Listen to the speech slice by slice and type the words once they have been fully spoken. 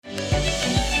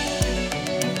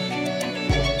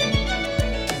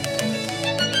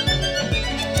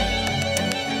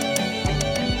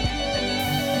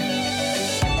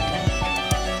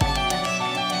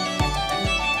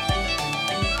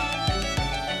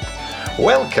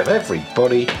Welcome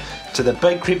everybody to the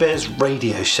Bakery Bears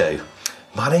radio show.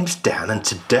 My name's Dan and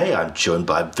today I'm joined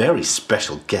by a very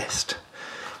special guest.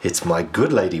 It's my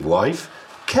good lady wife,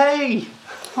 Kay.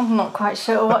 I'm not quite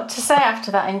sure what to say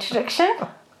after that introduction.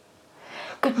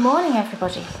 Good morning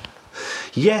everybody.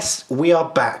 Yes, we are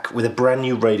back with a brand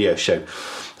new radio show.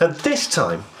 And this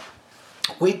time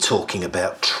we're talking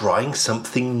about trying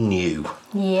something new.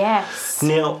 Yes.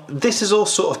 Now, this has all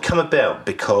sort of come about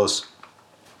because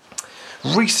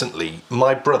recently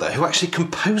my brother, who actually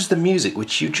composed the music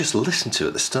which you just listened to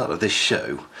at the start of this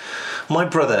show, my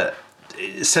brother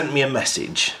sent me a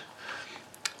message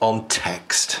on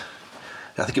text.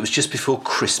 I think it was just before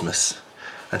Christmas,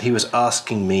 and he was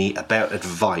asking me about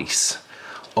advice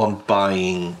on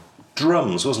buying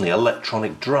drums, wasn't he?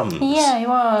 Electronic drums. Yeah, he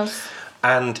was.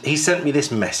 And he sent me this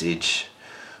message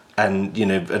and, you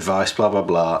know, advice, blah, blah,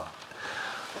 blah.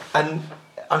 And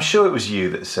I'm sure it was you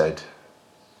that said,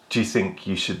 do you think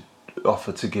you should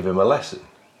offer to give him a lesson?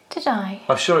 Did I?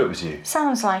 I'm sure it was you.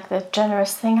 Sounds like the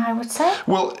generous thing I would say.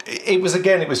 Well, it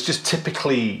was just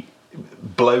typically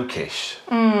blokish.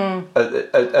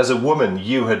 As a woman,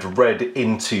 you had read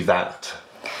into that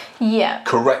Yeah.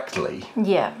 correctly.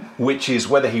 Yeah. Which is,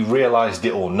 whether he realised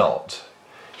it or not,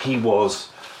 it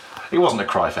wasn't a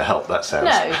cry for help, that sounds.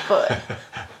 No, but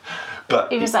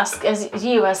But he was asked, as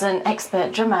you as an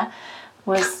expert drummer,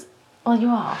 was, well, you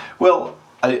are. Well,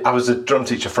 I was a drum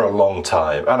teacher for a long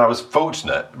time, and I was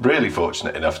really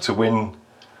fortunate enough to win.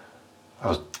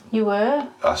 You were?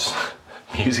 As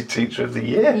music teacher of the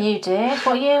year. You did?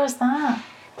 What year was that?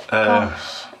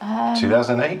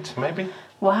 2008, maybe?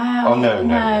 Wow. Oh,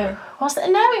 no. Was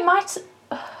it? No, it might.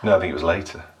 No, I think it was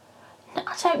later. No,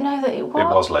 I don't know that it was.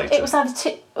 It was later. It was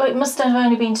either it must have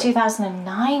only been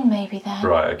 2009, maybe then.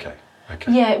 Right, okay.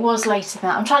 Yeah, it was later than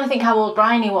that. I'm trying to think how old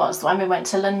Bryony was when we went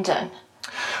to London.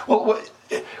 Well,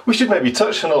 we should maybe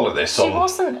touch on all of this. She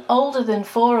wasn't older than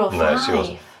 4 or 5. No, she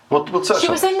wasn't. We'll touch She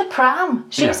on was in the pram.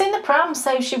 She Yeah. was in the pram,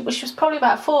 so she was probably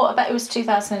about 4. I bet it was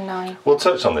 2009. We'll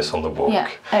touch on this on the walk. Yeah,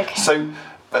 okay. So,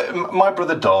 my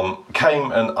brother Dom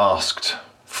came and asked.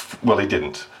 Well, he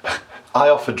didn't. I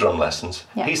offered drum lessons.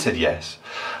 Yeah. He said yes.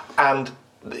 And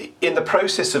in the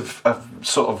process of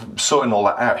sort of sorting all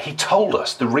that out, he told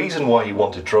us the reason why he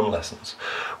wanted drum lessons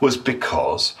was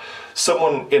because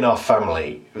someone in our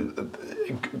family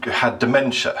had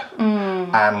dementia,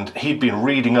 and he'd been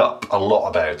reading up a lot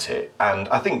about it. And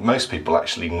I think most people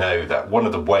actually know that one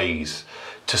of the ways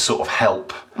to sort of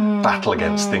help battle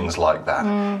against things like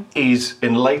that is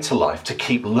in later life to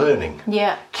keep learning.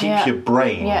 Yeah. Keep your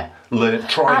brain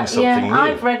trying something new.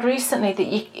 I've read recently that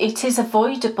it is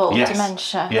avoidable, Yes.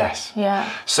 dementia. Yes. Yeah.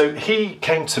 So he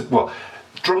came to,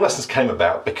 drum lessons came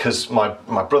about because my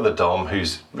brother Dom,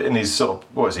 who's in his sort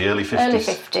of, what is he, early 50s? Early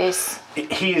 50s.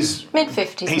 He is...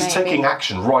 Mid-50s He's maybe. taking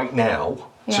action right now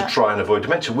to Yeah. try and avoid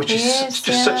dementia, which is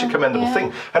just such a commendable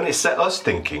thing. And it set us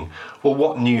thinking, well,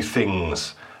 what new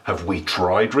things have we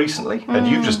tried recently? And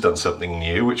you've just done something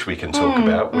new, which we can talk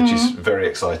about, which is very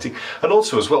exciting. And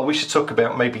also as well, we should talk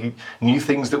about maybe new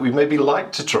things that we maybe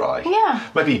like to try. Yeah.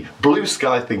 Maybe blue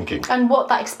sky thinking. And what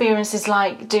that experience is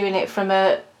like doing it from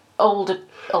a older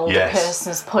Yes.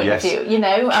 person's point Yes. of view, you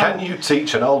know. Can you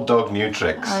teach an old dog new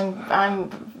tricks?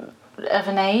 I'm of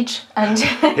an age, and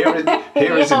Here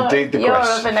is indeed the you're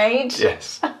question. of an age.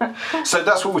 Yes. So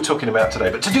that's what we're talking about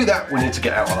today. But to do that, we need to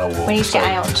get out on our walk. We need to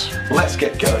get So out. Let's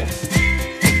get going.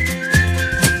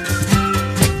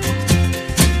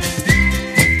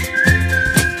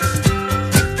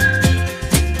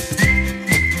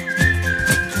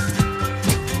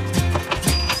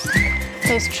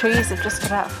 Those trees have just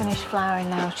about finished flowering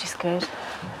now, which is good.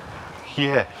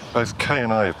 Yeah, both Kay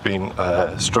and I have been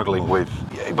struggling with,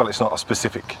 well, it's not a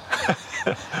specific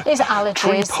It's allergies.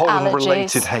 tree pollen allergies.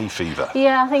 related hay fever.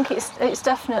 Yeah, I think it's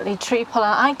definitely tree pollen.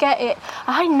 I get it.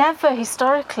 I never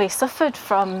historically suffered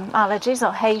from allergies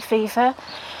or hay fever,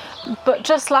 but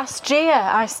just last year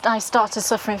I started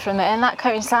suffering from it, and that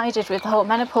coincided with the whole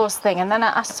menopause thing. And then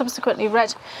I subsequently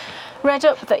read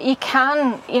up that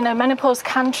menopause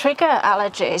can trigger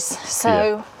allergies.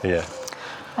 So Yeah.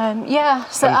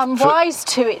 so And I'm wise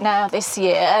to it now this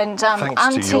year, and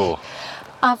Thanks to your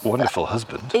wonderful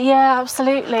husband. Yeah,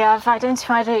 absolutely. I've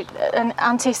identified an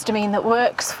antihistamine that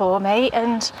works for me,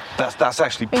 and That's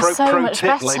actually It's so pro much tip,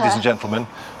 better. ladies and gentlemen.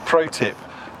 Pro tip,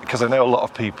 because I know a lot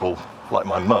of people, like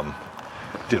my mum,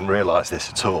 didn't realise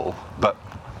this at all, but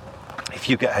if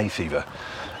you get hay fever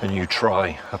and you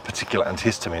try a particular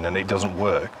antihistamine and it doesn't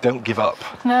work, don't give up.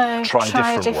 no, try a a different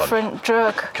one. different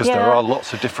drug. Because there are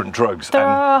lots of different drugs, There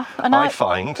are, and I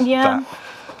find yeah.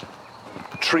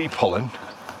 that tree pollen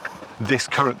this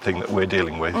current thing that we're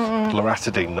dealing with,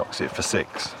 loratadine knocks it for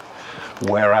 6.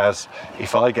 Whereas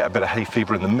if I get a bit of hay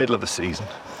fever in the middle of the season,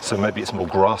 so maybe it's more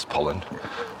grass pollen,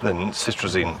 then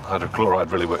cetirizine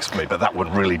hydrochloride really works for me, but that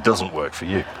one really doesn't work for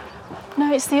you.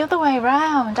 No, it's the other way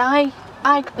round.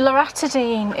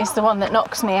 Loratadine is the one that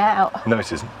knocks me out. No,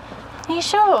 it isn't. Are you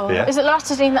sure? Yeah. Is it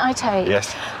loratadine that I take?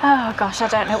 Yes. Oh gosh, I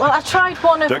don't know. Well, I tried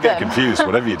one of them. Don't get confused,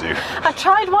 whatever you do. I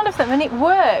tried one of them and it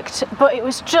worked, but it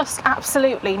was just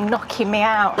absolutely knocking me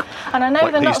out. And I know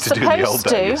Like they're they not used to do in the old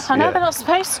supposed to. days, I know yeah. they're not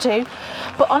supposed to,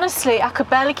 but honestly, I could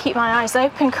barely keep my eyes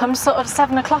open come sort of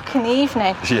 7 o'clock in the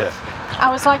evening. Yeah. I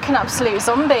was like an absolute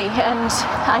zombie, and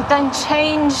I then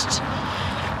changed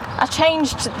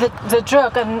the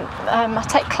drug, and I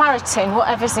take Claritin,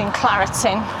 whatever's in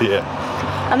Claritin. Yeah.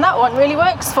 And that one really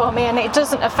works for me, and it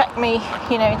doesn't affect me,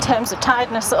 in terms of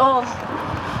tiredness at all.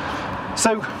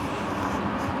 So,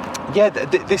 yeah,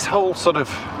 this whole sort of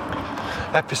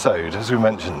episode, as we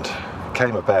mentioned,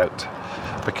 came about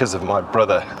because of my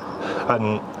brother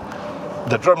and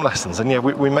the drum lessons. And yeah,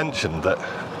 we mentioned that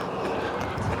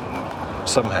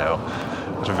somehow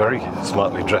a very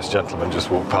smartly dressed gentleman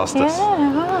just walked past us.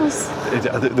 Yeah,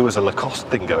 it was. There was a Lacoste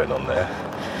thing going on there.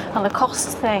 A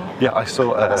Lacoste thing. Yeah, I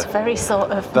saw. That's very sort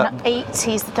of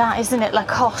 80s, that, isn't it?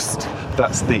 Lacoste.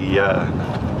 That's the.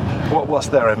 What's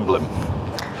their emblem?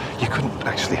 You couldn't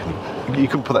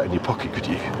put that in your pocket, could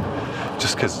you?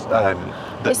 Just because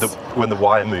when the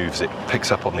wire moves, it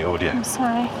picks up on the audio. I'm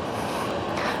sorry.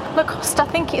 Lacoste, I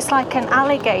think it's like an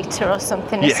alligator or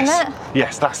something, isn't it?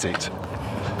 Yes, that's it.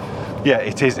 Yeah,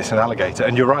 it is. It's an alligator,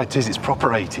 and you're right. It's proper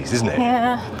 80s, isn't it?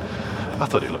 Yeah. I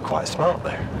thought it looked quite smart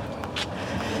though.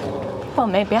 Well,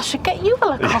 maybe I should get you a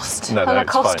Lacoste, No, a it's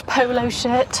Lacoste fine. polo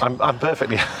shirt. I'm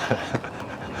perfectly.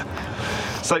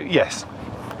 So yes,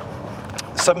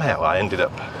 somehow I ended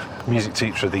up Music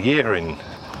Teacher of the Year in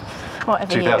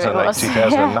Whatever 2008, year it was.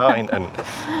 2009, and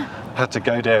had to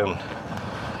go down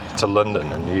to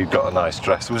London, and you got a nice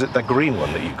dress. Was it the green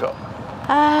one that you got?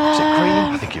 Was it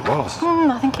green? I think it was.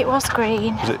 I think it was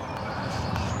green. Was it?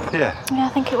 Yeah. Yeah, I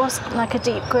think it was like a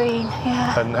deep green.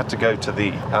 Yeah. And had to go to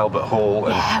the Albert Hall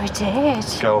and Yeah, we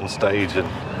did. go on stage, and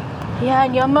Yeah,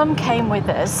 and your mum came with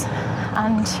us,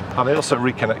 and I also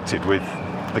reconnected with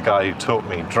the guy who taught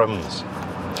me drums.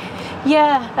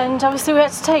 yeah, and obviously we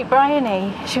had to take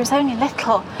Bryony. She was only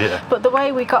little. Yeah. But the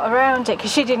way we got around it,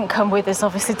 because she didn't come with us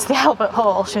obviously to the Albert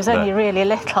Hall, she was only No. really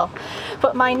little.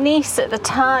 But my niece at the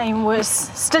time was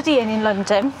studying in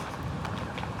London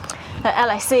at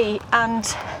LSE, and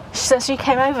she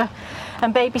came over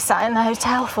and babysat in the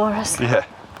hotel for us. Yeah,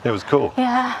 it was cool.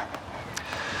 Yeah,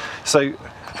 So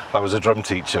I was a drum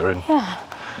teacher, and yeah.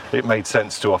 it made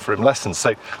sense to offer him lessons.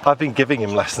 So I've been giving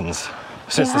him lessons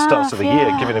since You the start of the year, have,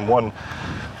 yeah. giving him one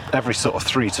every sort of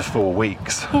 3 to 4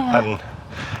 weeks. Yeah. And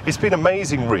it's been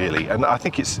amazing, really. And I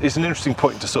think it's an interesting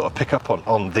point to sort of pick up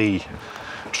on the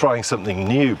trying something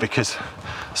new, because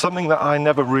something that I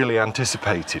never really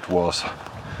anticipated was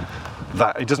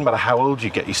that it doesn't matter how old you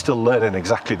get, you still learn in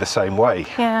exactly the same way.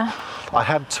 Yeah. I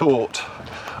had taught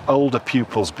older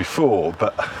pupils before,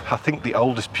 but I think the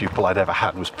oldest pupil I'd ever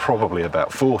had was probably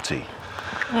about 40.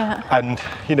 Yeah. And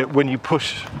when you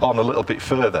push on a little bit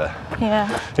further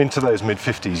Yeah. into those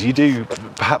mid-50s, you do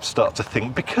perhaps start to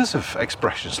think, because of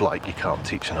expressions like "you can't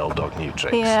teach an old dog new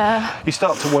tricks," Yeah. you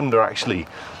start to wonder, actually,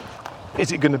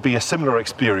 is it going to be a similar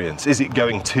experience? Is it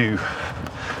going to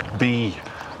be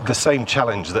the same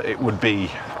challenge that it would be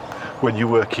when you're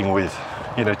working with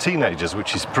teenagers,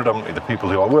 which is predominantly the people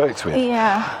who I worked with?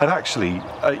 Yeah. And actually,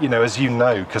 as you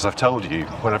know, because I've told you,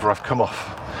 whenever I've come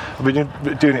off, I've been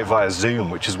doing it via Zoom,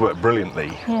 which has worked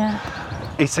brilliantly. Yeah.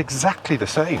 It's exactly the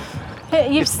same.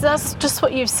 That's just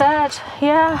what you've said.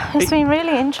 Yeah, it's been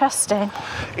really interesting.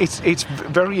 It's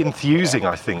very enthusing,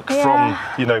 I think, Yeah.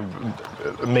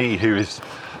 from me, who is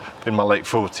in my late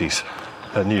 40s,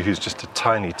 and you, who's just a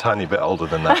tiny bit older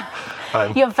than that.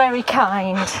 You're very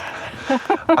kind.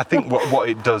 I think what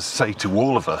it does say to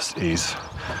all of us is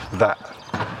that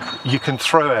you can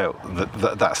throw out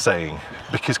that saying,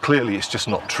 because clearly it's just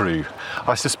not true.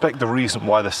 I suspect the reason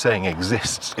why the saying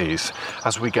exists is,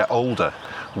 as we get older,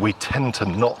 we tend to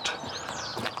not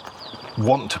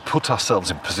want to put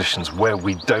ourselves in positions where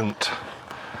we don't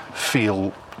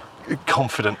feel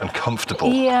confident and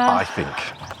comfortable. Yeah. I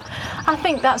I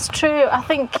think that's true. I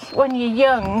think when you're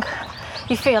young,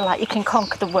 you feel like you can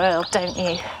conquer the world, don't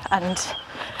you? And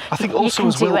I think you also can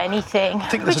as well, do anything. I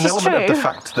think there's which an is element of the true.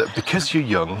 fact that because you're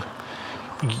young,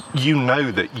 you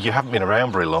know that you haven't been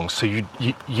around very long, so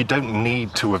you don't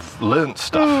need to have learnt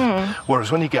stuff.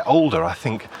 Whereas when you get older, I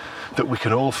think that we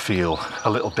can all feel a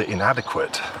little bit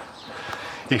inadequate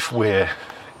if we're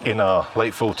in our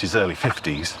late 40s, early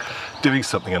 50s, doing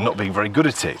something and not being very good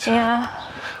at it. Yeah.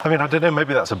 I mean, I don't know,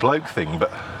 maybe that's a bloke thing,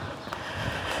 but...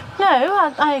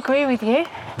 No, I agree with you.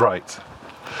 Right.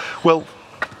 Well,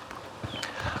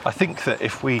 I think that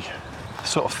if we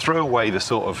sort of throw away the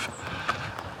sort of...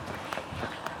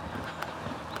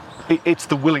 It's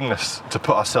the willingness to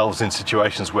put ourselves in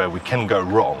situations where we can go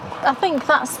wrong. I think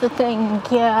that's the thing,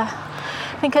 yeah.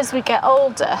 I think as we get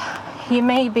older, you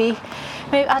maybe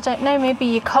I don't know, maybe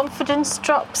your confidence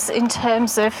drops in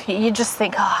terms of you just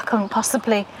think, oh, I couldn't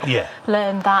possibly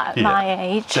learn that at my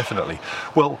age. Definitely.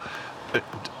 Well,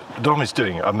 Dom is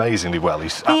doing amazingly well.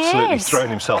 He's absolutely thrown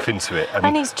himself into it.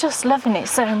 And he's just loving it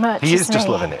so much, He is just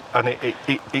loving it. And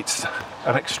it's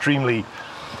an extremely...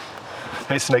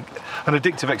 It's an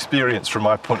addictive experience from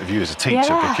my point of view as a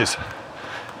teacher because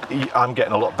I'm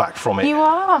getting a lot back from it. You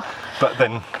are. But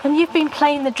then... And you've been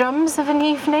playing the drums of an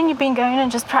evening, you've been going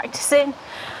and just practicing,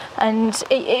 and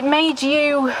it made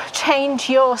you change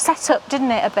your setup,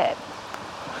 didn't it, a bit?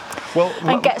 Well,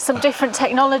 and get some different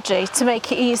technology to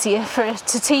make it easier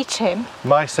to teach him.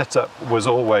 My setup was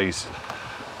always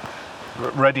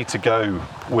ready to go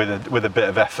with a bit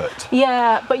of effort.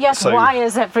 Yeah, but you had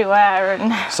wires everywhere,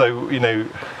 and so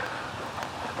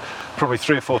probably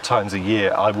 3 or 4 times a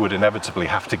year I would inevitably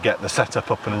have to get the setup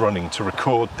up and running to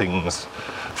record things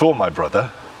for my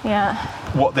brother. Yeah.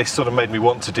 What this sort of made me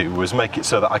want to do was make it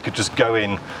so that I could just go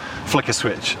in, flick a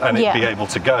switch, and it'd be able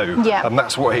to go. Yeah. And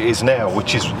that's what it is now,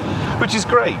 which is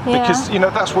great because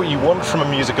that's what you want from a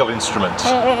musical instrument.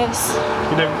 It is.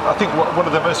 I think one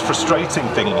of the most frustrating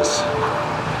things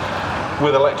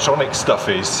with electronic stuff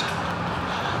is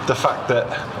the fact that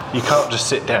you can't just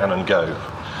sit down and go.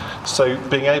 So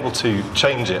being able to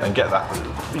change it and get that,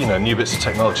 new bits of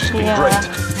technology has been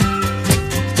great.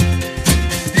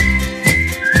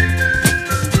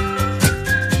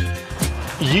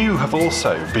 You have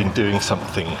also been doing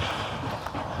something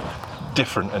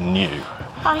different and new.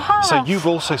 I have. So you've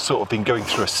also sort of been going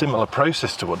through a similar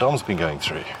process to what Dom's been going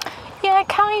through. Yeah,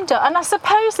 kind of. And I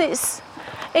suppose it's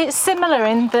similar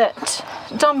in that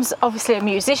Dom's obviously a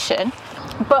musician,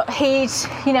 but he'd,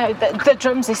 the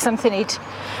drums is something he'd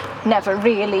never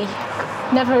really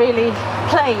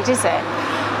played, is it?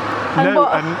 And no,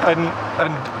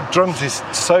 and drums is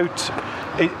so...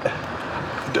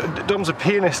 Dom's a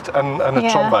pianist and a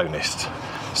trombonist,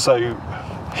 so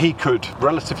he could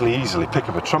relatively easily pick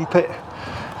up a trumpet,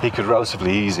 he could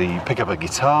relatively easily pick up a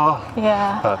guitar,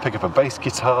 pick up a bass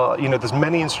guitar. There's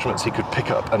many instruments he could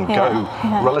pick up and go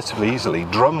relatively easily.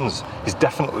 Drums is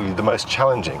definitely the most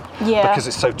challenging because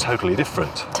it's so totally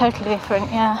different. Totally different,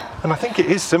 yeah. And I think it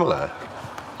is similar.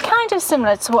 Kind of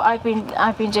similar to what I've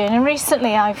been doing, and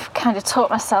recently I've kind of taught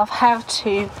myself how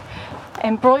to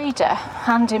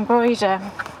hand embroider,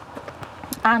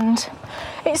 and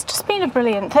it's just been a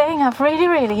brilliant thing. I've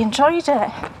really enjoyed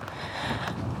it,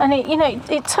 and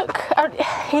it took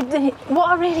what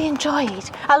I really enjoyed.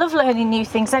 I love learning new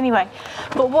things anyway,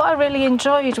 but what I really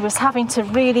enjoyed was having to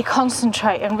really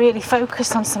concentrate and really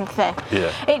focus on something.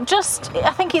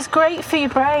 I think it's great for your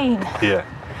brain.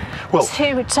 Well,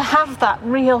 to have that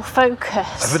real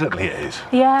focus. Evidently it is.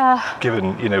 Yeah.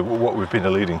 Given what we've been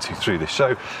alluding to through this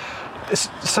show.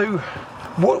 So,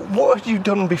 what have you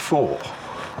done before?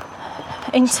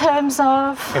 In terms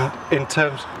of? In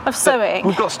terms of sewing.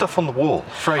 We've got stuff on the wall,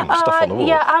 framed stuff on the wall.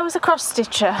 Yeah, I was a cross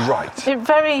stitcher. Right. I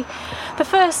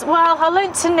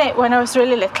learnt to knit when I was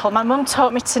really little. My mum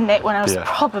taught me to knit when I was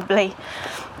probably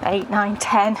 8, 9,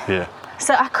 10. Yeah.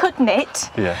 So I could knit,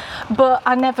 but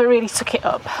I never really took it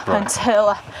up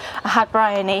until I had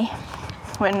Bryony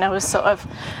when I was sort of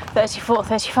 34,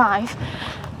 35.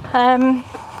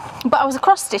 But I was a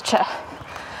cross stitcher,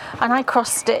 and I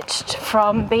cross stitched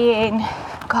from being,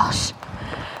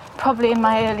 probably in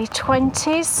my early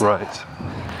 20s,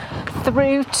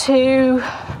 through to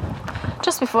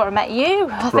just before I met you.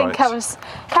 I think I was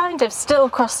kind of still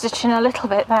cross stitching a little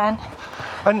bit then.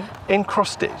 And in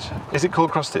cross stitch, is it called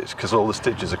cross stitch because all the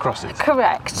stitches are crosses?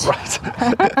 Correct. Right.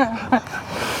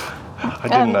 I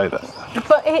didn't know that.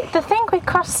 But the thing with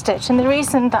cross stitch, and the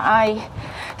reason that I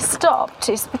stopped,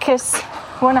 is because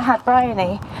when I had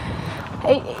Bryony,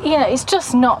 it's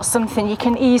just not something you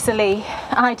can easily.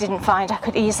 I didn't find I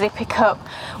could easily pick up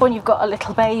when you've got a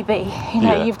little baby.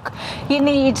 You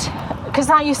need, because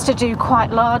I used to do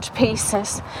quite large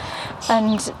pieces,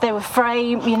 and they were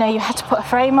frame. You had to put a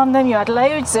frame on them. You had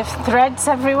loads of threads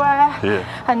everywhere,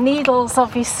 and needles,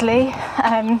 obviously,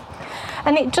 and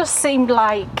it just seemed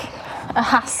like a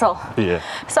hassle.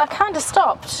 So I kind of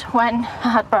stopped when I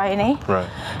had Bryony. Right.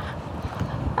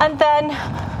 And then,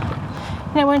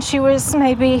 when she was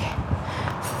maybe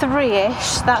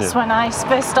 3-ish, that's Yeah. when I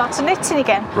first started knitting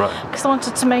again. Right. Because I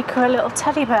wanted to make her a little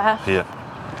teddy bear. Yeah.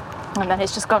 And then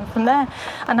it's just gone from there.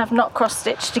 And I've not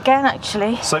cross-stitched again,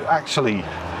 actually. So actually,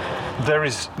 there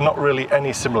is not really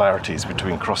any similarities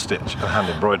between cross-stitch and hand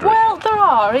embroidery. Well, there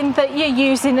are, in that you're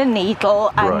using a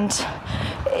needle and,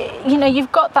 you know,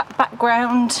 you've got that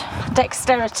background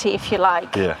dexterity, if you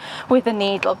like, Yeah. with a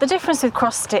needle. The difference with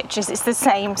cross-stitch is it's the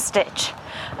same stitch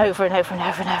over and over and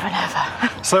over and over and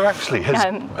over. So actually,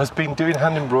 has been doing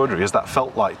hand embroidery, has that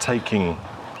felt like taking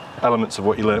elements of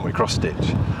what you learnt with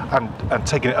cross-stitch and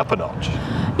taking it up a notch?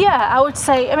 Yeah, I would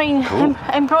say, I mean, Cool.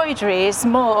 embroidery is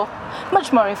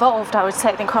much more evolved, I would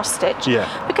say, than cross-stitch. Yeah.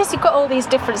 Because you've got all these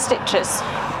different stitches.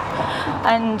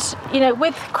 And, you know,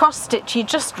 with cross-stitch, you're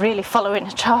just really following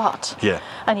a chart. Yeah.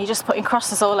 And you're just putting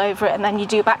crosses all over it, and then you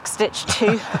do backstitch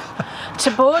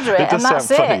to border it, It does and that's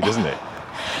sound funny, it. doesn't it?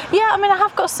 Yeah, I mean, I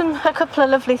have got a couple of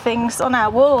lovely things on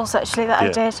our walls, actually, that I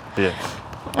did. Yeah.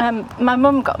 My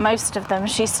mum got most of them.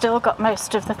 She's still got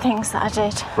most of the things that I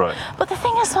did. Right. But the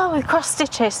thing as well with cross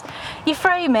stitches, you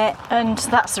frame it and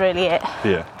that's really it.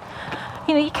 Yeah.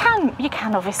 You know, you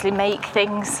can obviously make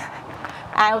things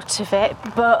out of it,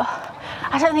 but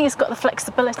I don't think it's got the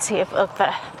flexibility of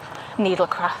other needle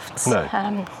crafts. No.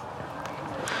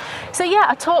 So yeah,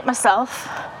 I taught myself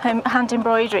hand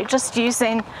embroidery just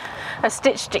using a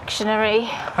stitch dictionary,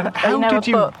 And a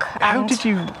book. How did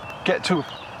you get to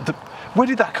where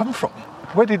did that come from?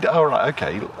 Where did, oh right,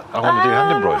 okay, I want to do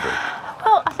hand embroidery.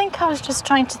 Well, I think I was just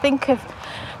trying to think of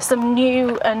some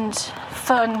new and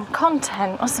fun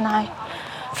content, wasn't I?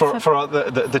 For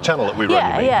the channel that we run,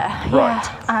 you mean? Yeah. Right.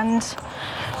 And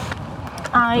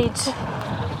I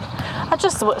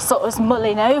just sort of was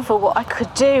mulling over what I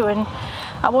could do, and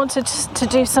I wanted to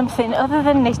do something other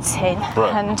than knitting.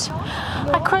 Right. And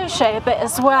I crochet a bit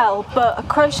as well, but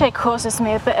crochet causes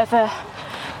me a bit of a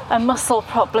muscle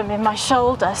problem in my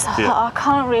shoulder, so I thought I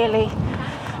can't really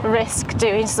risk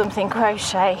doing something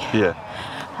crochet. Yeah.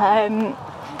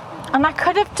 And I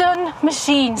could have done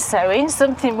machine sewing,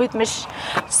 something with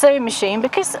sewing machine,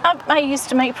 because I used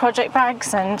to make project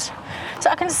bags, and so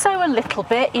I can sew a little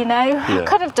bit, you know. Yeah.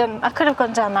 I could have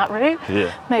gone down that route.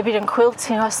 Yeah. Maybe done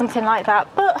quilting or something like that.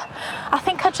 But I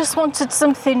think I just wanted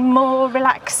something more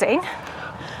relaxing.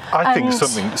 I think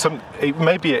And-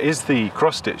 maybe it is the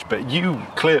cross stitch, but you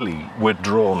clearly were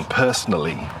drawn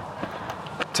personally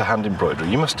to hand embroidery.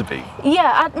 You must have been.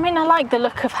 Yeah, I mean, I like the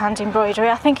look of hand embroidery.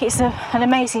 I think it's an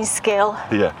amazing skill.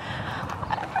 Yeah.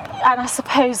 And I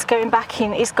suppose going back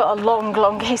in, it's got a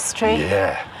long history.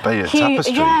 Yeah. Bayeux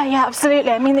tapestry. Yeah,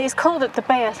 absolutely. I mean, it's called the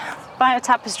Bayeux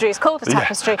tapestry. It's called a Yeah,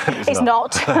 tapestry. it's It's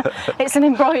not. It's an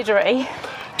embroidery.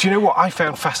 Do you know what I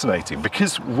found fascinating?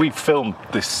 Because we've filmed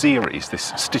this series,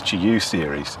 this Stitcher U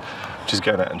series, which is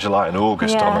going out in July and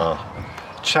August on Yeah. our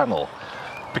channel.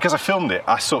 Because I filmed it,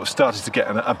 I sort of started to get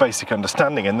a basic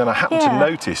understanding, and then I happened to Yeah.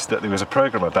 notice that there was a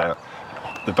programme about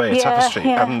the Bayeux Yeah, tapestry,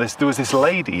 yeah. and there was this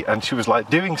lady, and she was like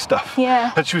doing stuff,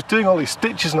 Yeah. and she was doing all these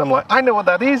stitches, and I'm like, I know what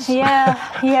that is. Yeah.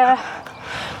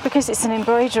 Because it's an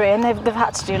embroidery, and they've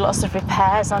had to do lots of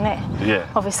repairs on it. Yeah.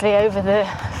 Obviously, over the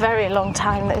very long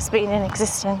time that it's been in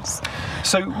existence.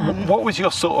 So, what was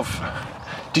your sort of?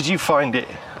 Did you find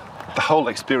the whole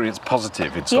experience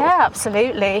positive? In sort Yeah,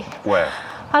 absolutely. of where?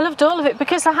 I loved all of it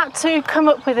because I had to come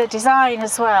up with a design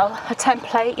as well, a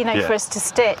template, you know, Yeah. for us to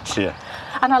stitch. Yeah.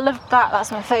 And I loved that.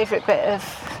 That's my favourite bit of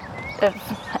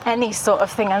any sort of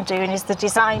thing I'm doing, is the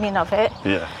designing of it.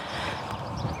 Yeah.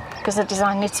 Because I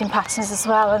design knitting patterns as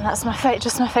well, and that's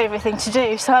just my favourite thing to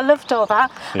do. So I loved all that.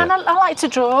 Yeah. And I like to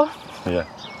draw. Yeah.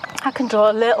 I can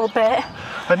draw a little bit.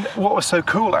 And what was so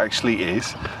cool actually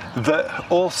is that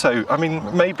also, I mean,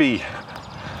 maybe,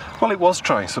 well, it was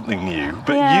trying something new,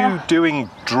 but Yeah. you doing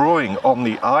drawing on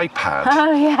the iPad,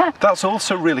 Oh yeah. that's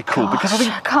also really cool because I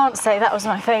think, I can't say that was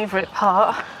my favourite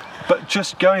part. but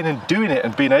just going and doing it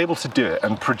and being able to do it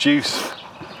and produce,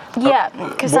 Yeah,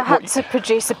 because I what- had to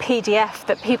produce a PDF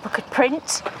that people could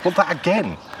print. well, that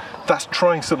again, that's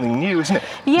trying something new, isn't it?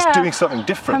 Yeah. It's doing something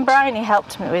different. And Bryony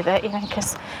helped me with it, you know,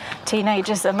 because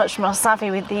teenagers are much more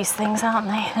savvy with these things, aren't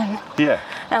they, than Yeah.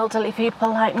 elderly people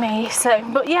like me. So,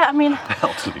 but yeah, I mean,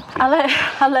 Elderly people.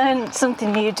 I learned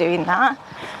something new doing that.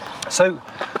 So,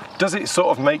 does it sort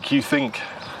of make you think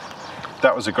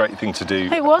that was a great thing to do?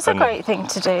 It was a and great thing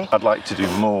to do. I'd like to do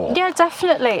more. Yeah,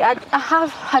 definitely.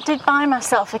 I did buy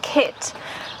myself a kit,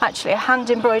 actually, a hand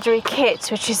embroidery kit,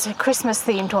 which is a Christmas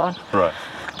themed one. Right.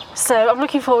 So I'm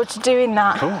looking forward to doing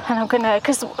that. Cool. And I'm gonna,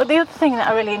 because the other thing that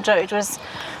I really enjoyed was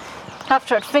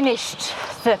after I'd finished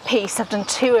the piece, I've done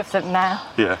 2 of them now.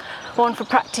 Yeah. One for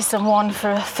practice and one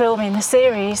for filming the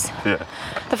series. Yeah.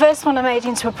 The first one I made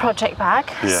into a project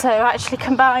bag, Yeah. so I actually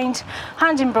combined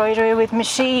hand embroidery with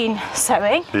machine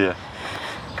sewing. Yeah.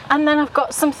 And then I've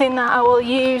got something that I will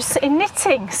use in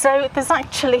knitting. So there's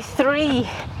actually three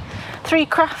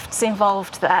crafts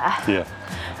involved there. Yeah.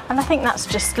 And I think that's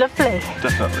just lovely.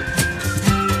 Definitely.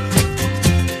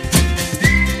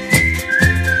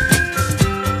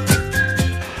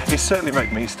 It certainly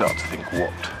made me start to think,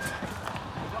 what?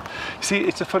 You see,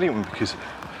 it's a funny one because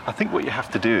I think what you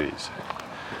have to do is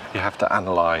you have to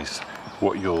analyse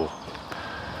what your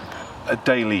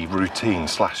daily routine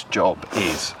 / job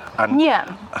is. And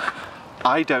Yeah.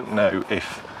 I don't know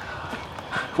if,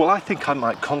 well, I think I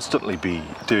might constantly be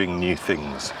doing new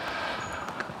things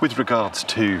with regards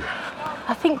to,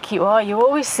 I think you are. You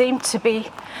always seem to be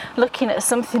looking at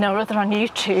something or other on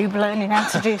YouTube, learning how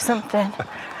to do something.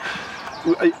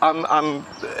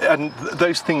 and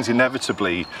those things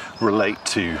inevitably relate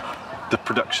to the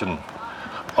production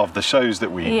of the shows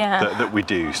that we that we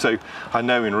do. So I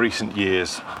know in recent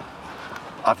years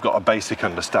I've got a basic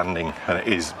understanding, and it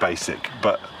is basic,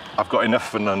 but I've got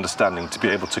enough of an understanding to be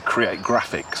able to create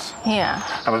graphics. Yeah.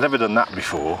 And I've never done that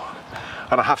before,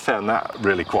 and I have found that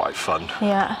really quite fun.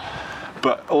 Yeah.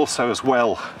 But also as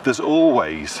well, there's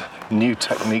always new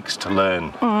techniques to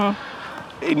learn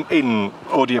in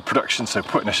audio production, so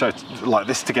putting a show like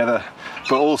this together,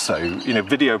 but also, you know,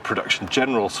 video production,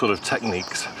 general sort of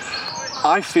techniques.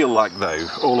 I feel like, though,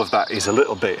 all of that is a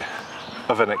little bit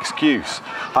of an excuse.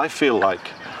 I feel like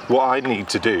what I need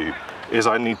to do is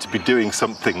I need to be doing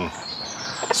something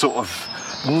sort of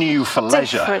new for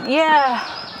leisure. Different, yeah.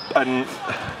 And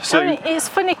so I mean, it's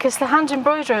funny because the hand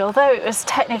embroidery, although it was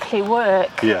technically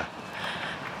work, yeah,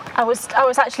 I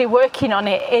was actually working on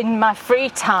it in my free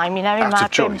time, you know, in Out my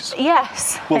of choice.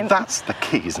 Yes. well, that's the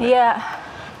key, isn't it? Yeah.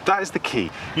 That is the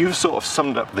key. You've sort of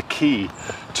summed up the key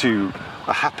to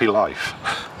a happy life.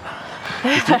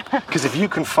 Because if you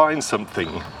can find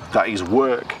something that is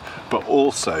work, but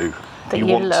also That you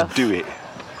you want love. to do it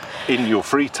in your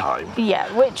free time, Yeah,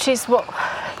 which is what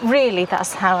really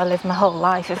that's how I live my whole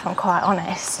life, if I'm quite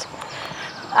honest.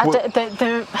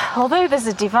 Although there's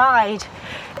a divide,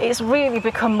 it's really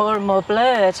become more and more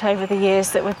blurred over the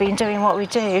years that we've been doing what we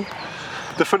do.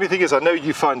 the funny thing is, I know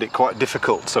you find it quite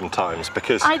difficult sometimes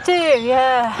because I do,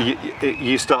 yeah.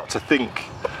 you start to think,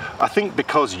 I think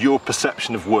because your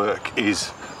perception of work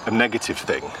is a negative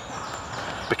thing,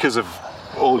 because of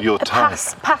all your time.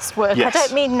 Past work. Yes. I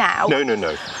don't mean now.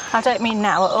 No. I don't mean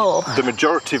now at all. The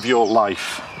majority of your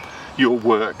life, your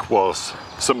work was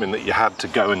something that you had to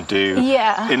go and do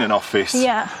in an office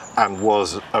and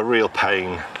was a real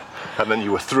pain, and then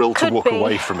you were thrilled to walk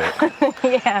away from it.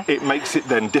 Yeah. It makes it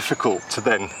then difficult to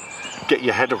then get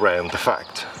your head around the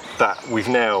fact that we've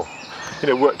now, you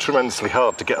know, worked tremendously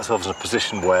hard to get ourselves in a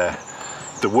position where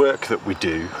the work that we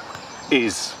do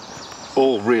is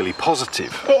all really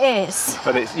positive. It is.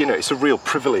 And it's, you know, it's a real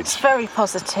privilege. It's very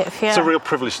positive, yeah. It's a real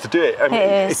privilege to do it. I mean,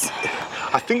 It is.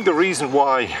 I think the reason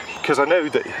why, because I know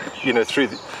that, you know, through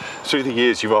the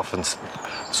years you've often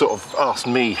sort of asked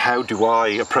me, how do I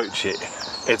approach it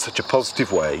in such a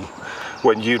positive way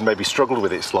when you'd maybe struggled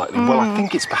with it slightly? Well, I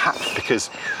think it's perhaps because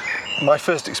my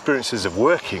first experiences of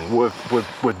working were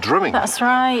drumming. That's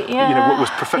right, yeah. You know, was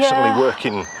professionally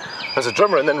working as a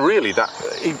drummer, and then really that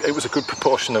it was a good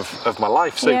proportion of my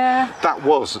life. So that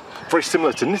was very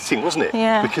similar to knitting, wasn't it?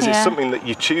 Yeah. Because it's something that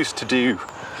you choose to do,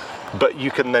 but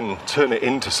you can then turn it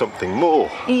into something more.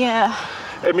 Yeah.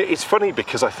 I mean, it's funny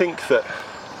because I think that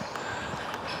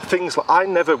things like I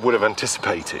never would have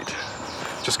anticipated,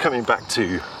 just coming back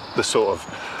to the sort of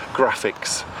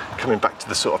graphics, coming back to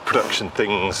the sort of production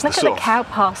things. Look at the cow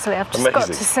parsley. I've just got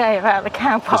to say about the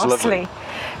cow parsley.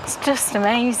 It's just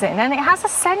amazing, and it has a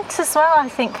scent as well, I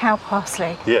think, cow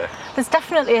parsley. Yeah. There's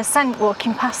definitely a scent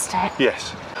walking past it.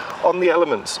 Yes. On the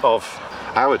elements of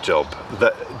our job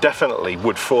that definitely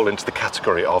would fall into the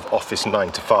category of office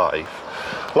 9 to 5,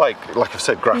 like I've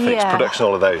said, graphics, production,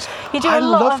 all of those. You do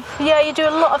you do a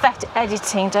lot of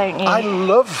editing, don't you? I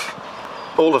love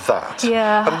all of that.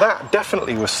 Yeah. And that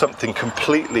definitely was something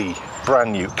completely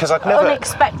brand new, because I'd never...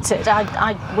 Unexpected.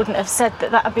 I wouldn't have said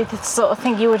that would be the sort of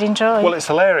thing you would enjoy. Well, it's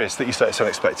hilarious that you say it's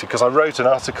unexpected, because I wrote an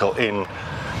article in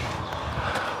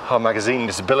our magazine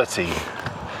Disability,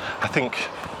 I think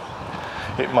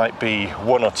it might be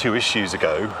 1 or 2 issues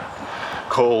ago,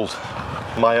 called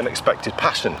My Unexpected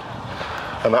Passion.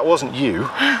 And that wasn't you.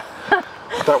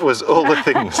 That was all the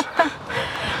things.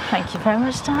 Thank you very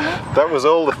much, darling. That was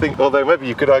all the things, although maybe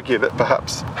you could argue that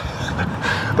perhaps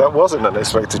that was an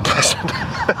unexpected passion.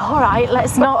 All right,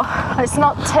 let's not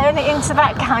turn it into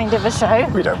that kind of a show.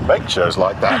 We don't make shows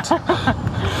like that.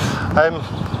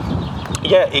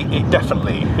 Yeah, it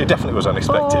definitely was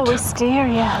unexpected. Oh,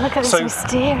 wisteria! Look at this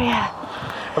wisteria.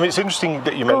 I mean, it's interesting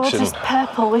that you mentioned. Gorgeous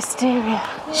purple wisteria.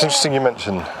 It's interesting you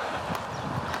mentioned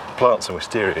plants and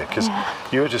wisteria, because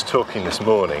you were just talking this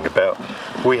morning about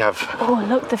we have. Oh,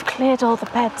 look! They've cleared all the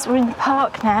beds. We're in the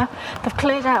park now. They've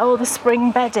cleared out all the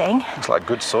spring bedding. It's like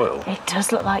good soil. It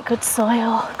does look like good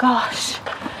soil. Gosh,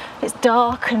 it's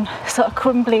dark and sort of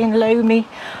crumbly and loamy.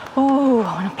 Ooh,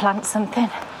 I want to plant something.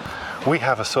 We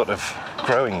have a sort of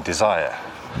growing desire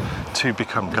to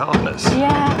become gardeners.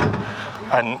 Yeah.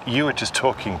 And you were just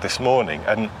talking this morning,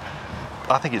 and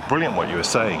I think it's brilliant what you were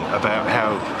saying about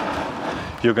how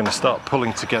you're going to start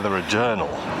pulling together a journal.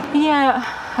 Yeah,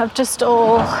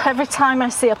 every time I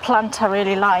see a plant I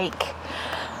really like,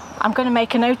 I'm going to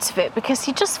make a note of it, because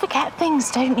you just forget things,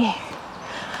 don't you?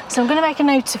 So I'm going to make a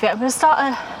note of it. I'm going to start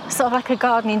a sort of like a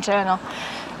gardening journal.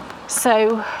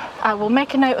 So I will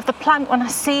make a note of the plant when I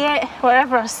see it,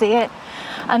 wherever I see it,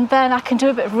 and then I can do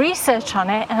a bit of research on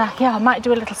it, and I might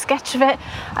do a little sketch of it,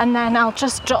 and then I'll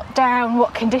just jot down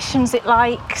what conditions it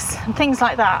likes and things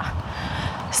like that,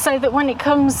 so that when it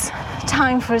comes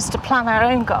time for us to plan our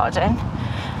own garden,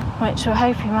 which we're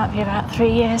hoping might be about 3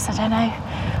 years, I don't know,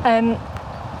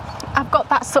 I've got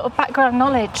that sort of background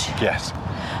knowledge. Yes.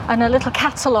 And a little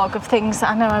catalogue of things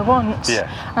that I know I want. Yeah.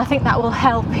 And I think that will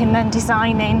help in then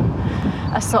designing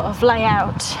a sort of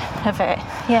layout of it.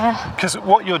 Yeah. Because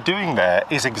what you're doing there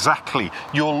is exactly,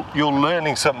 you're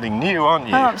learning something new, aren't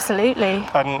you? Oh, absolutely.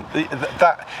 And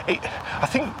I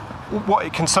think what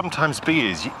it can sometimes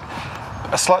be is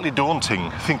a slightly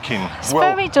daunting thinking. It's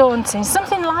very daunting.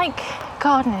 Something like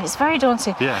gardening, it's very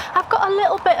daunting. Yeah. I've got a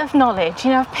little bit of knowledge,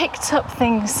 I've picked up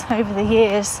things over the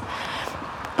years,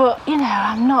 but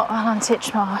I'm not Alan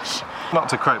Titchmarsh. Not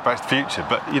to quote Back to the Future,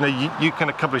 but you can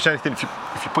accomplish anything if you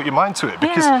put your mind to it,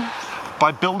 because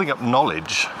by building up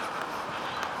knowledge,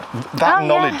 that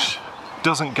knowledge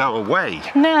doesn't go away.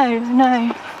 No.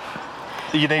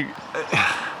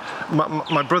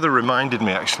 My brother reminded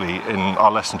me actually in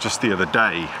our lesson just the other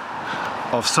day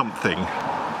of something,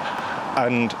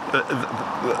 and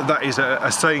that is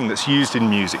a saying that's used in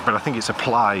music, but I think it's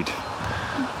applied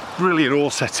really in all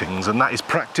settings, and that is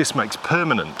practice makes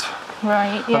permanent.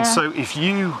 Right, yeah. And so if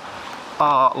you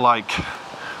are like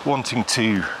wanting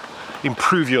to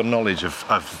improve your knowledge of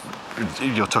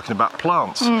you're talking about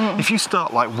plants, if you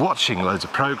start like watching loads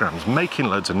of programs, making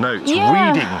loads of notes,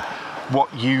 reading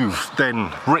what you've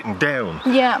then written down,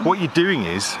 what you're doing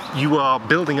is you are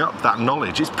building up that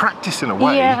knowledge. It's practice in a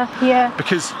way,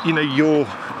 because you're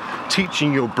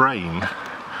teaching your brain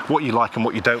what you like and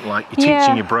what you don't like. You're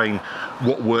teaching your brain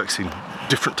what works in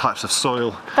different types of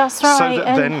soil. That's right. So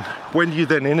that then, when you're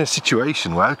then in a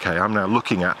situation where, okay, I'm now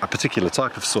looking at a particular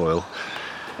type of soil,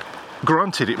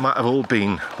 granted it might have all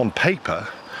been on paper,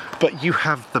 but you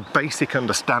have the basic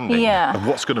understanding of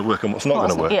what's going to work and what's not going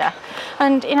to work. Yeah,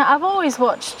 and I've always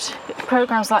watched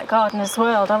programs like Gardener's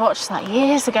World. I watched that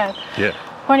years ago. Yeah.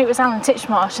 When it was Alan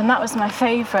Titchmarsh, and that was my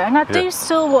favourite, and I do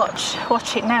still watch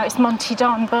it now. It's Monty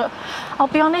Don, but I'll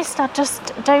be honest, I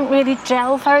just don't really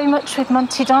gel very much with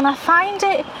Monty Don. I find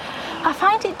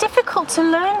it difficult to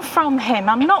learn from him.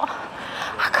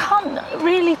 I can't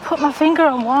really put my finger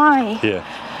on why. Yeah.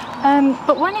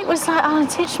 But when it was like Alan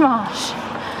Titchmarsh,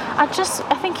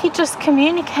 I think he just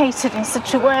communicated in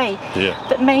such a way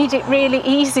that made it really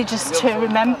easy just to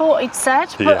remember what he'd said.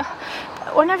 But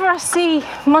whenever I see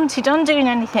Monty Don doing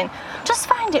anything, I just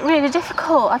find it really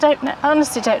difficult. I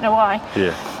honestly don't know why.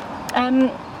 Yeah. And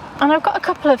I've got a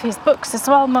couple of his books as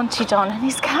well, Monty Don, and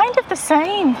he's kind of the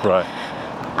same. Right.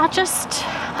 I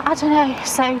don't know.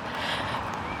 So,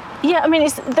 yeah, I mean,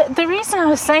 it's the reason I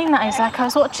was saying that is like I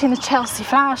was watching the Chelsea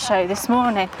Flower Show this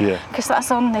morning, because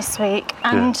that's on this week,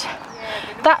 and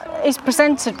that is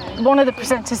presented. One of the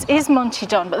presenters is Monty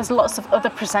Don, but there's lots of other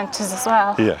presenters as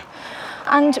well. Yeah.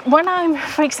 And when I'm,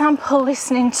 for example,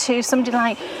 listening to somebody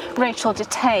like Rachel de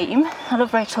Tame, I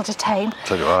love Rachel de Tame.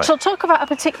 So do I. She'll talk about a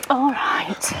particular. All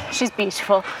right, she's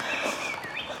beautiful.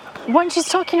 When she's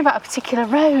talking about a particular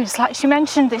rose, like she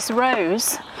mentioned this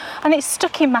rose, and it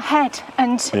stuck in my head,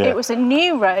 and it was a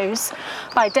new rose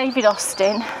by David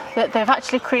Austin that they've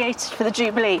actually created for the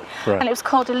Jubilee, and it was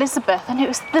called Elizabeth, and it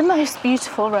was the most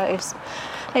beautiful rose.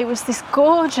 It was this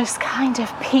gorgeous kind of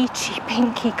peachy,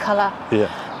 pinky colour,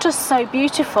 just so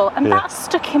beautiful, and that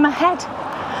stuck in my head.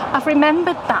 I've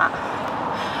remembered that.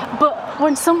 But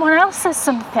when someone else says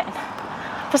something,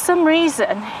 for some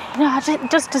reason, it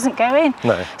just doesn't go in.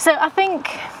 No. So I think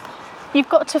you've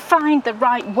got to find the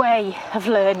right way of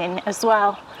learning as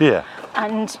well. Yeah.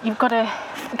 and you've got to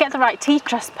get the right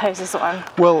teacher, I suppose, is what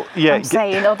I'm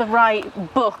saying, or the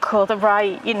right book, or the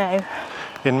right, you know.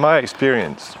 In my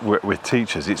experience with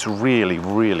teachers, it's really,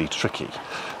 really tricky,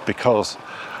 because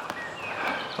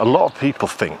a lot of people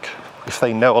think if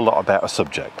they know a lot about a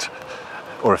subject,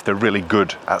 or if they're really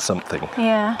good at something,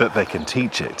 that they can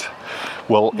teach it.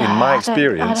 Well, in my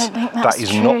experience, that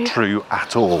is not true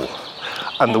at all.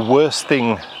 And the worst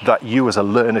thing that you as a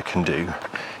learner can do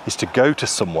is to go to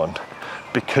someone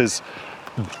because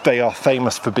they are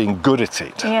famous for being good at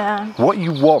it. Yeah. What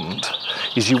you want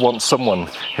is you want someone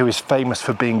who is famous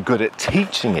for being good at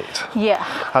teaching it. Yeah.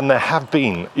 And there have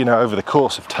been, you know, over the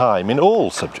course of time, in all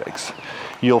subjects,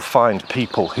 you'll find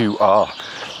people who are,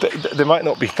 they might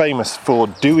not be famous for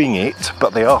doing it,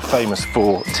 but they are famous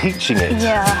for teaching it.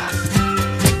 Yeah.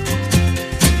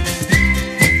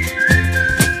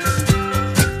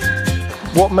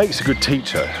 What makes a good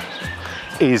teacher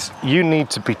is you need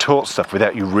to be taught stuff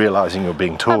without you realising you're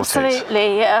being taught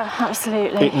Absolutely, yeah,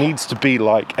 absolutely. It needs to be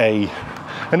like and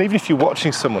even if you're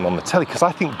watching someone on the telly, because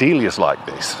I think Delia's like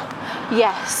this.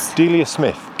 Yes. Delia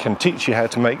Smith can teach you how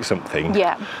to make something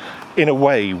in a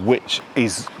way which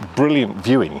is brilliant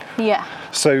viewing. Yeah.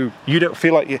 So you don't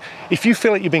feel like if you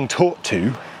feel like you're being taught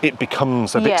to, it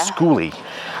becomes a bit schooly.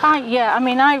 I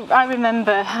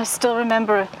still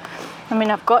remember, I mean,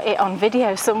 I've got it on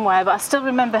video somewhere, but I still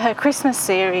remember her Christmas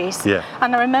series. Yeah.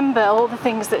 And I remember all the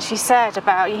things that she said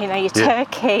about, you know, your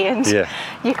turkey and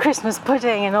your Christmas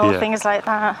pudding and all things like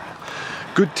that.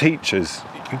 Good teachers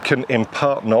can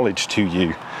impart knowledge to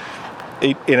you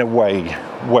in a way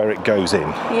where it goes in.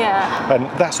 Yeah. And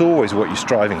that's always what you're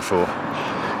striving for.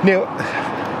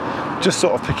 Now, just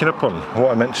sort of picking up on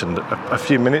what I mentioned a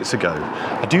few minutes ago,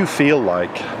 I do feel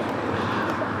like,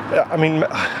 I mean,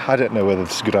 I don't know whether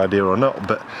this is a good idea or not,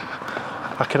 but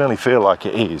I can only feel like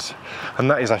it is.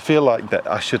 And that is, I feel like that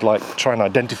I should like try and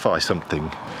identify something.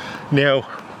 Now,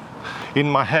 in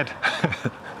my head,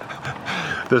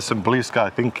 there's some blue sky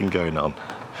thinking going on,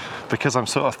 because I'm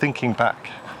sort of thinking back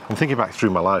through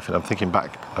my life, and I'm thinking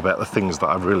back about the things that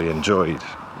I've really enjoyed.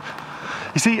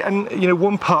 You see, and you know,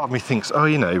 one part of me thinks, oh,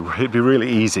 you know, it'd be really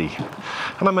easy,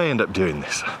 and I may end up doing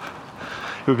this.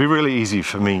 It would be really easy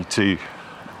for me to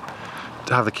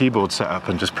have the keyboard set up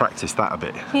and just practice that a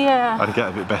bit. Yeah. And get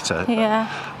a bit better. Yeah.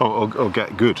 Or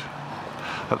get good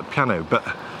at the piano. But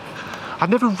I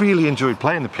never really enjoyed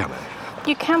playing the piano.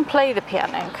 You can play the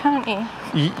piano, can't you?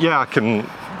 Yeah, I can.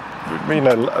 You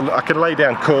know, I can lay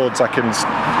down chords. I can,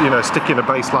 you know, stick in a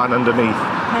bass line underneath.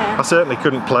 Yeah. I certainly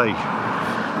couldn't play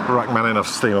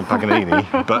Rachmaninoff's theme on Paganini,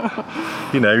 but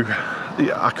you know,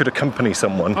 I could accompany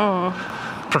someone.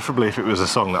 Preferably if it was a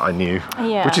song that I knew,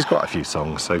 which is quite a few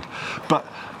songs. So, but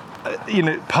you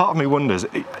know, part of me wonders,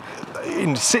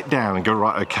 sit down and go,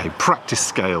 right, okay, practice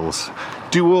scales,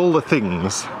 do all the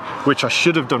things which I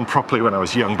should have done properly when I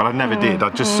was young, but I never did. I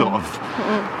just sort of,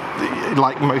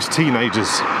 like most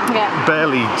teenagers,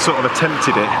 barely sort of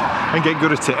attempted it and get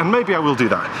good at it. And maybe I will do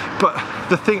that. But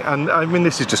the thing, and I mean,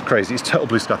 this is just crazy, it's total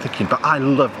blue sky thinking, but I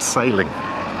loved sailing.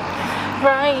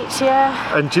 Right,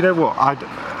 yeah. And do you know what?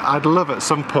 I'd love at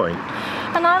some point.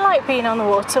 And I like being on the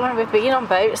water when we've been on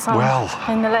boats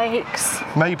in the lakes.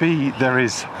 Maybe there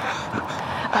is.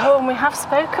 Oh, and we have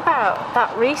spoke about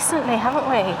that recently, haven't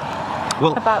we?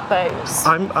 Well, about boats.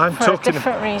 I'm for talking a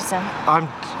different reason. I'm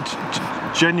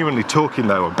genuinely talking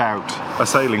though about a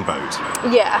sailing boat.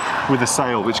 Yeah. With a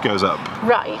sail which goes up.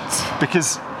 Right.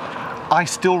 Because I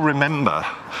still remember.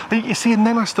 You see, and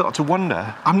then I start to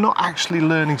wonder, I'm not actually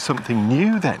learning something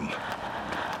new then.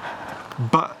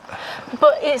 But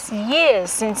it's years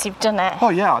since you've done it. Oh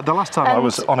yeah, the last time I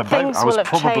was on a boat, I was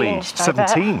probably changed,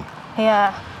 17.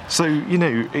 Yeah. So, you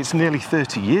know, it's nearly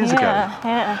 30 years ago.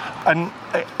 Yeah. And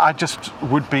I just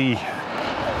I'd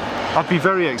be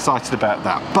very excited about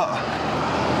that. But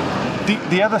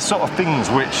the other sort of things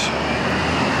which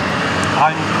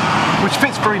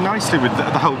fits very nicely with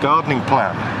the whole gardening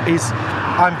plan is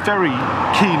I'm very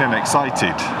keen and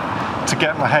excited to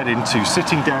get my head into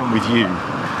sitting down with you,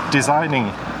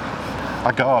 designing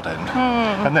a garden,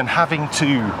 and then having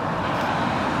to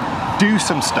do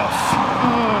some stuff,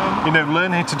 you know,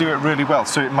 learning to do it really well.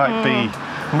 So it might be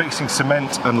mixing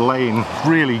cement and laying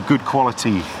really good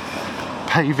quality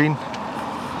paving.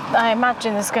 I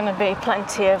imagine there's going to be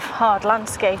plenty of hard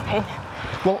landscaping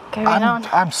going on.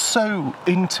 I'm so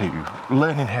into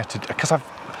learning how to, because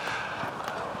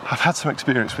I've had some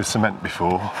experience with cement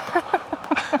before.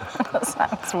 That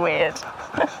sounds weird.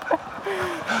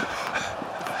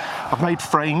 I've made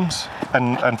frames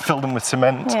and filled them with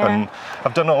cement, Yeah. and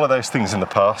I've done all of those things in the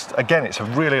past. Again, it's a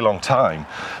really long time,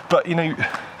 but you know.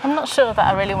 I'm not sure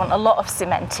that I really want a lot of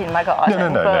cement in my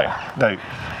garden. No.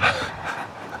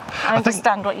 I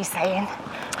understand what you're saying.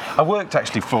 I worked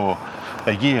actually for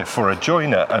a year for a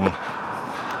joiner, and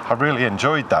I really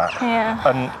enjoyed that. Yeah.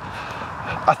 And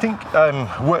I think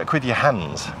work with your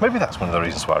hands, maybe that's one of the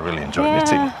reasons why I really enjoy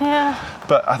knitting. Yeah.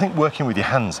 But I think working with your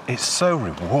hands, it's so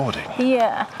rewarding.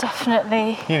 Yeah,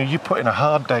 definitely. You know, you put in a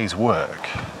hard day's work.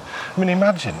 I mean,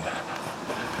 imagine.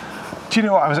 Do you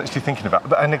know what I was actually thinking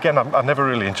about? And again, I never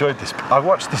really enjoyed this. I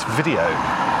watched this video,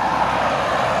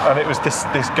 and it was this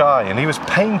guy, and he was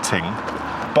painting,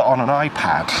 but on an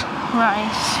iPad.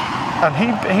 Right. And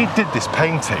he did this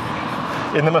painting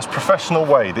in the most professional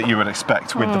way that you would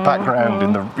expect, with the background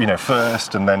in the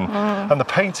first, and then and the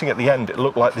painting at the end. It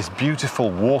looked like this beautiful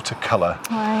watercolor,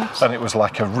 Right. and it was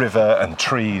like a river and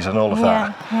trees and all of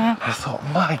that. Yeah. I thought,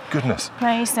 my goodness,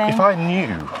 Amazing.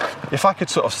 if I could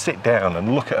sort of sit down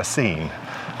and look at a scene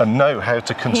and know how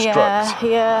to construct,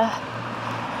 Yeah.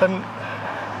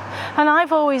 And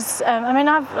I've always,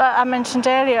 I mentioned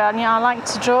earlier, I like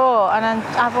to draw, and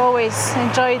I've always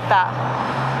enjoyed that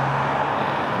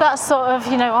sort of,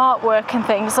 artwork and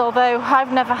things, although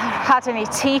I've never had any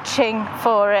teaching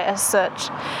for it as such,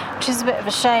 which is a bit of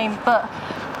a shame. But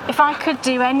if I could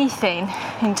do anything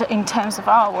in terms of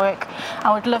artwork,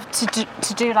 I would love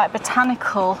to do like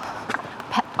botanical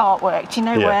artwork,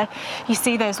 where you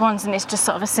see those ones and it's just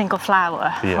sort of a single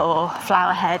flower or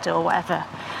flower head or whatever.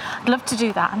 I'd love to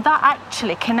do that, and that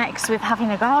actually connects with having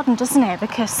a garden, doesn't it?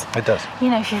 Because it does.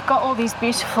 If you've got all these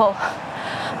beautiful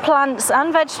plants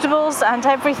and vegetables and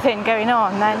everything going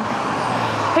on, then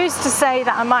who's to say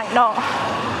that I might not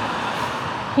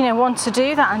want to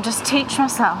do that and just teach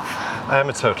myself. I am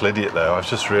a total idiot though. I've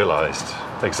just realised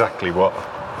exactly what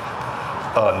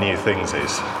our new things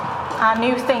is. Our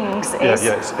new things is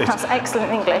that's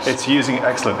excellent English. It's using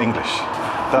excellent English.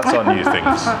 That's our new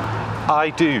things. I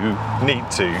do need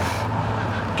to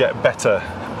get better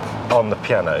on the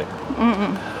piano.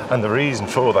 And the reason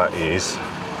for that is,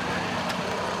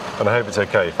 and I hope it's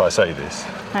okay if I say this,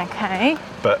 Okay.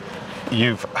 but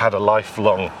you've had a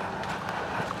lifelong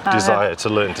desire to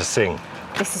learn to sing.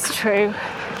 This is true.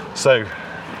 So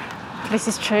This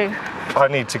is true. I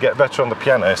need to get better on the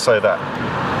piano so that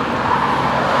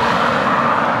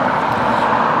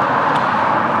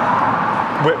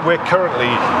we're currently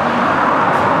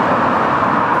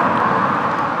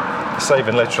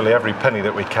saving literally every penny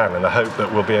that we can in the hope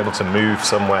that we'll be able to move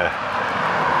somewhere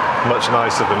much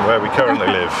nicer than where we currently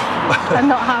live. And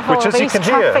not have Which, all as you these can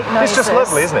hear, traffic noises. it's just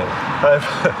lovely, isn't it?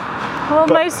 Well,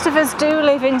 but most of us do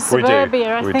live in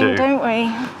suburbia, I think, don't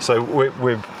we? So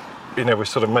we're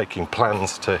sort of making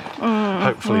plans to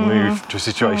hopefully move to a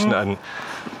situation, and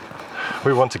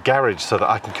we want a garage so that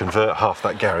I can convert half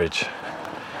that garage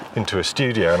into a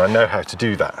studio, and I know how to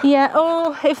do that. Yeah,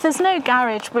 or if there's no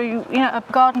garage, a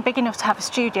garden big enough to have a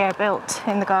studio built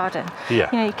in the garden.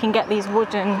 Yeah. You can get these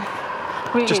wooden,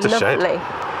 really Just a lovely. shed.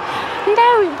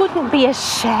 No, it wouldn't be a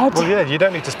shed. Well, yeah, you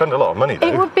don't need to spend a lot of money though.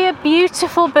 It would be a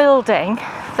beautiful building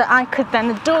that I could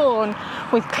then adorn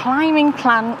with climbing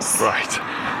plants. Right.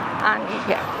 And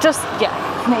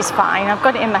it's fine. I've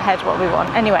got it in my head what we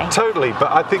want. Anyway. Totally,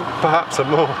 but I think perhaps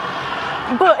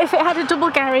But if it had a double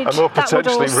garage, that would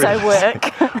potentially also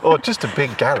work. or just a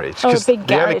big garage. Or a 'cause big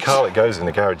the only garage. car that goes in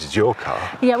the garage is your car.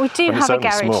 Yeah, we do And it's have a only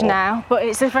garage small. now, but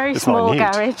it's a very It's small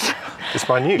minute. garage. It's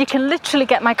minute. You can literally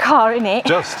get my car in it.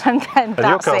 Just. And then And your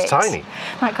that's car's it. tiny.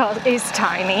 My car is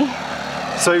tiny.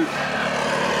 So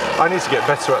I need to get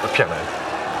better at the piano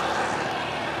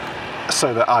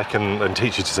so that I can then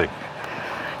teach you to sing.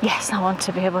 Yes, I want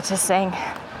to be able to sing.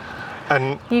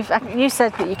 And You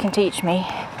said that you can teach me.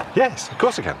 yes, of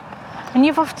course I can. And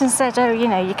you've often said,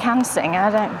 you can sing. I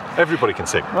don't. Everybody can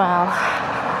sing. Well,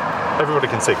 Everybody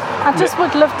can sing. I just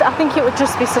would love to. I think it would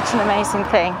just be such an amazing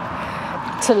thing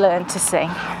to learn to sing.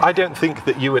 I don't think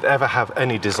that you would ever have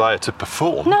any desire to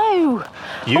perform. No.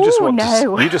 You just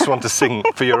no. you just want to sing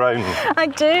for your own. I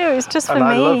do. It's just for And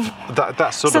I me. love that.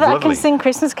 That's sort so of that lovely. I can sing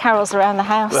Christmas carols around the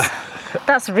house.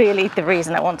 That's really the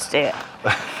reason I want to do it.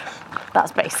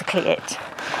 That's basically it.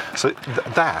 So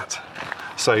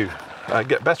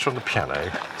get better on the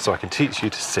piano so I can teach you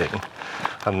to sing,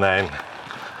 and then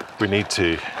you need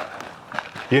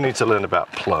to learn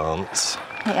about plants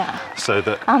Yeah. So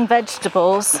that, And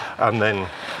vegetables, and then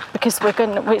because we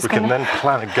can then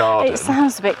plant a garden. It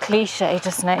sounds a bit cliche,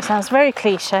 doesn't it? It sounds very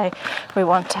cliche. We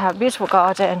want to have a beautiful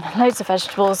garden, loads of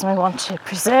vegetables, and we want to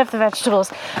preserve the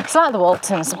vegetables. It's like the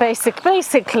Waltons.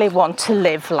 Basically want to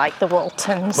live like the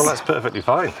Waltons. Well, that's perfectly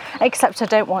fine. Except I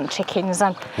don't want chickens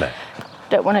and No.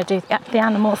 don't want to do the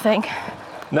animal thing.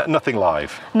 Nothing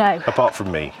live. No. Apart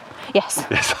from me. Yes.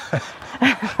 Yes.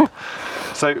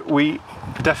 So we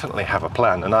definitely have a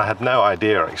plan, and I had no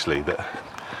idea actually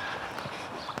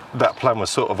that plan was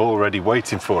sort of already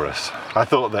waiting for us. I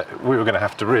thought that we were going to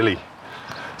have to really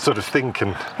sort of think,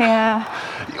 and Yeah.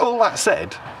 all that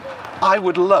said, I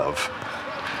would love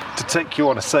to take you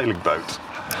on a sailing boat.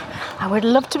 I would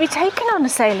love to be taken on a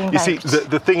sailing boat. You see,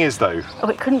 the thing is though, Oh,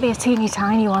 it couldn't be a teeny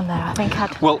tiny one though. I think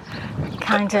I'd well,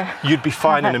 kind of. you'd be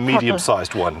fine in a have that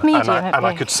medium-sized one, Medium, and I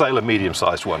okay. could sail a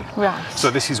medium-sized one. Right. So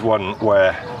this is one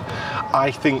where I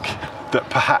think that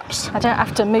perhaps. I don't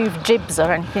have to move jibs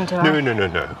or anything, do I? No.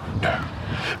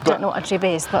 Don't know what a jib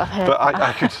is, but I've heard. But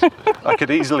I could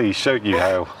easily show you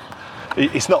how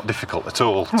it's not difficult at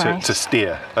all Right. to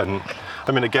steer, and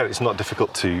I mean again, it's not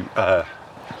difficult to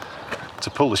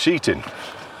pull the sheet in.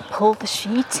 Pull the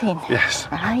sheet in. Yes,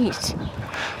 Right.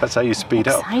 that's how you speed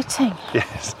up. Exciting.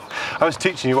 Yes, I was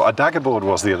teaching you what a dagger board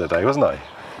was the other day, wasn't I?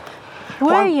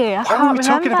 Were you? I Why can't were we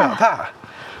talking remember. about that?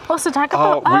 What's a dagger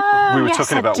Oh, board? we were yes,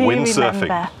 talking I about do windsurfing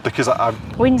remember. because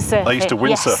Windsurfing. I used to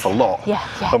windsurf yes. a lot. Yeah.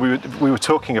 And we were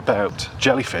talking about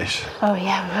jellyfish, Oh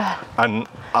yeah, and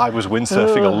I was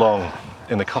windsurfing Ooh. along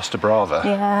in the Costa Brava,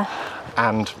 we were. Yeah.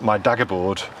 and my dagger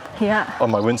board Yeah.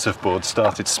 on my windsurf board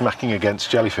started smacking against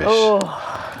jellyfish. Oh,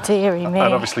 dearie me.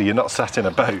 And obviously you're not sat in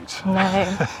a boat, No.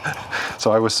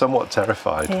 so I was somewhat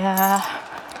terrified. Yeah.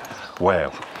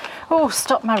 Wow. Oh,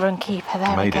 stop my run keeper.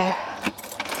 There Made we go. it.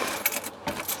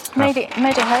 Made it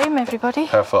home, everybody.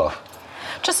 How far?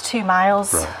 Just 2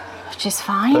 miles, Right. which is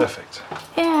fine. Perfect.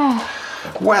 Yeah.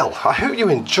 Well, I hope you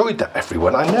enjoyed that,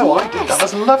 everyone. I know I did. That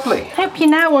was lovely. Hope you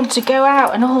now want to go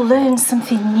out and all learn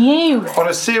something new. On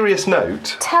a serious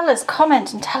note, Tell us,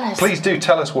 comment and tell us. please do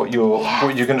tell us what you're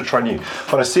going to try new.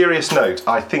 On a serious note,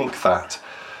 I think that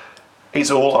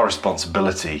it's all our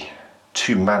responsibility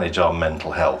to manage our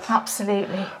mental health.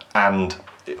 Absolutely. And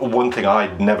one thing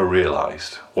I'd never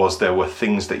realised was there were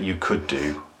things that you could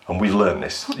do, and we've learned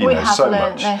this, We have so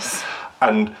learnt much. this.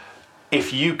 And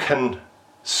if you can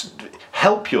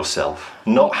help yourself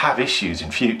not have issues in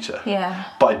future Yeah.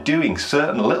 by doing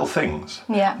certain little things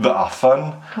Yeah. that are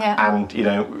fun Yeah. and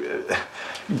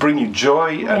bring you joy,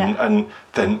 Yeah. and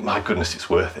then my goodness, it's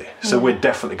worth it. So we're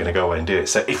definitely going to go away and do it.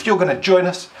 So if you're going to join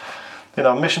us in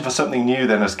our mission for something new,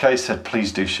 then as Kay said,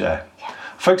 please do share.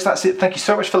 Folks, that's it. Thank you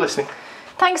so much for listening,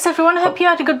 Thanks, everyone. I hope you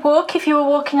had a good walk if you were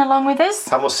walking along with us.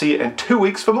 and we'll see you in 2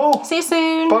 weeks for more. See you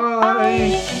soon.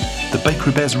 Bye. The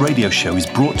Bakery Bears radio show is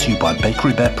brought to you by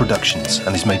Bakery Bear Productions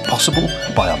and is made possible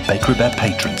by our Bakery Bear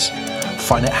patrons.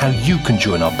 Find out how you can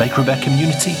join our Bakery Bear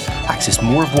community, access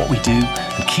more of what we do,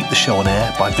 and keep the show on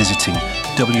air by visiting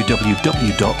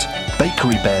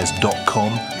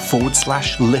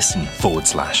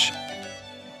www.bakerybears.com/listen/.